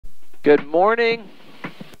Good morning.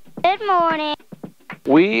 Good morning.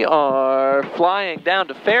 We are flying down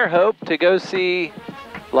to Fairhope to go see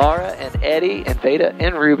Laura and Eddie and Veda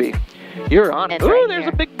and Ruby. You're on it. Ooh, right there's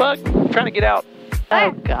here. a big bug trying to get out. Oh,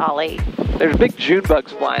 golly. There's big June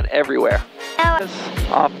bugs flying everywhere.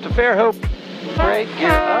 Off to Fairhope. Great,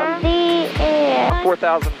 get up.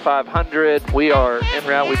 4,500. We are en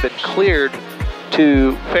route. We've been cleared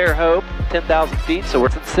to Fairhope, 10,000 feet. So we're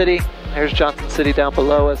in the city. There's Johnson City down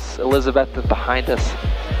below us. Elizabeth is behind us.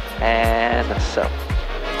 And so.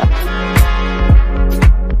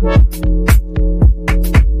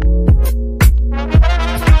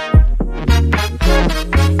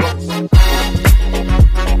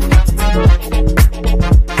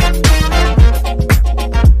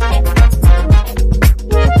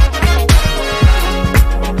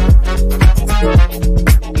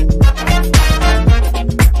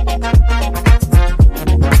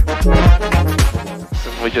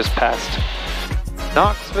 We just passed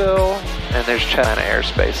Knoxville, and there's China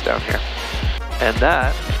airspace down here. And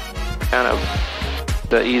that kind of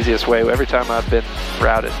the easiest way. Every time I've been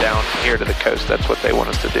routed down here to the coast, that's what they want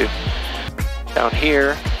us to do. Down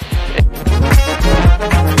here.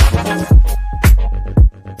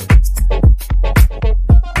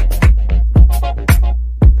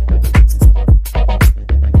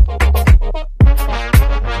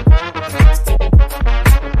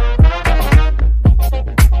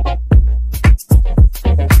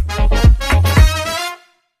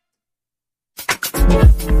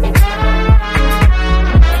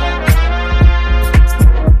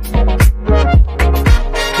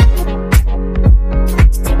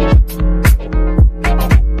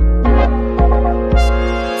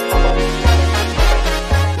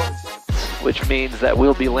 Which means that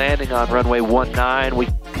we'll be landing on runway 19.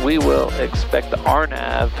 We will expect the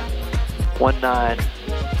RNAV 19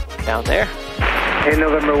 down there. Hey,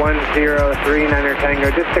 November 103 Niner Tango,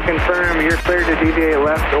 just to confirm, you're cleared to deviate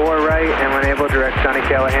left or right and when able, direct Johnny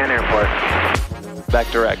Callahan Airport. Back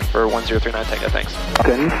direct for 1039 Tango, thanks.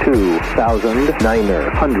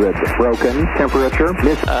 2,900, broken, temperature,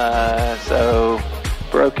 So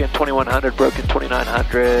broken 2100, broken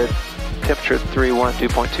 2900. Temperature 31, dew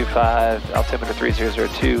point 25, altimeter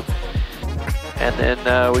 3002. And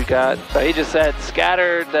then we got, so he just said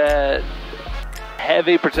scattered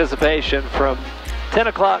heavy participation from 10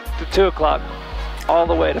 o'clock to 2 o'clock all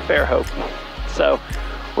the way to Fairhope. So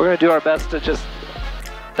we're going to do our best to just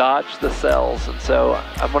dodge the cells. And so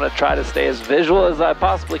I'm going to try to stay as visual as I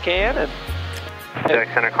possibly can. And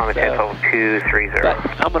Direct Center, call me Tempo 230. but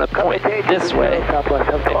I'm going to point this way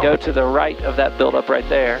and go to the right of that buildup right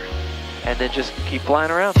there. And then just keep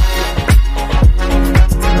flying around.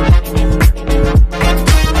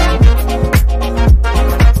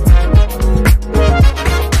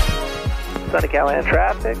 Sunny Callahan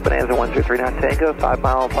traffic, Bonanza 1039 Tango, 5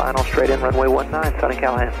 mile final, straight in runway 19, Sunny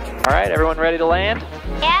Callahan. All right, everyone ready to land?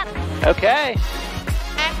 Yep. Okay.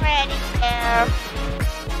 I'm ready to.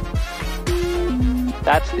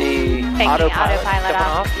 That's the Taking autopilot autopilot coming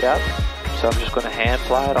off. off. Yep. So I'm just going to hand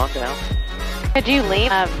fly it on down. Could you leave?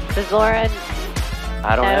 Does Laura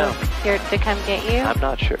I don't know. here to come get you? I'm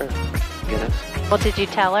not sure. Goodness. Well, did you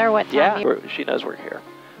tell her what time Yeah, she knows we're here.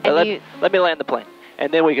 And Let me land the plane,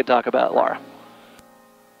 and then we can talk about Laura.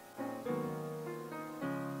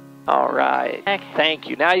 All right. Okay. Thank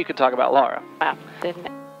you. Now you can talk about Laura. Wow, didn't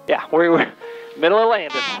it? Yeah, we're middle of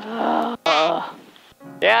landing.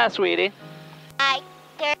 Yeah, sweetie.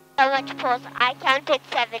 There's so much pulls. I counted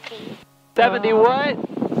 70. 70 what?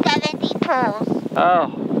 70 pulls.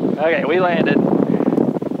 Oh, okay, we landed.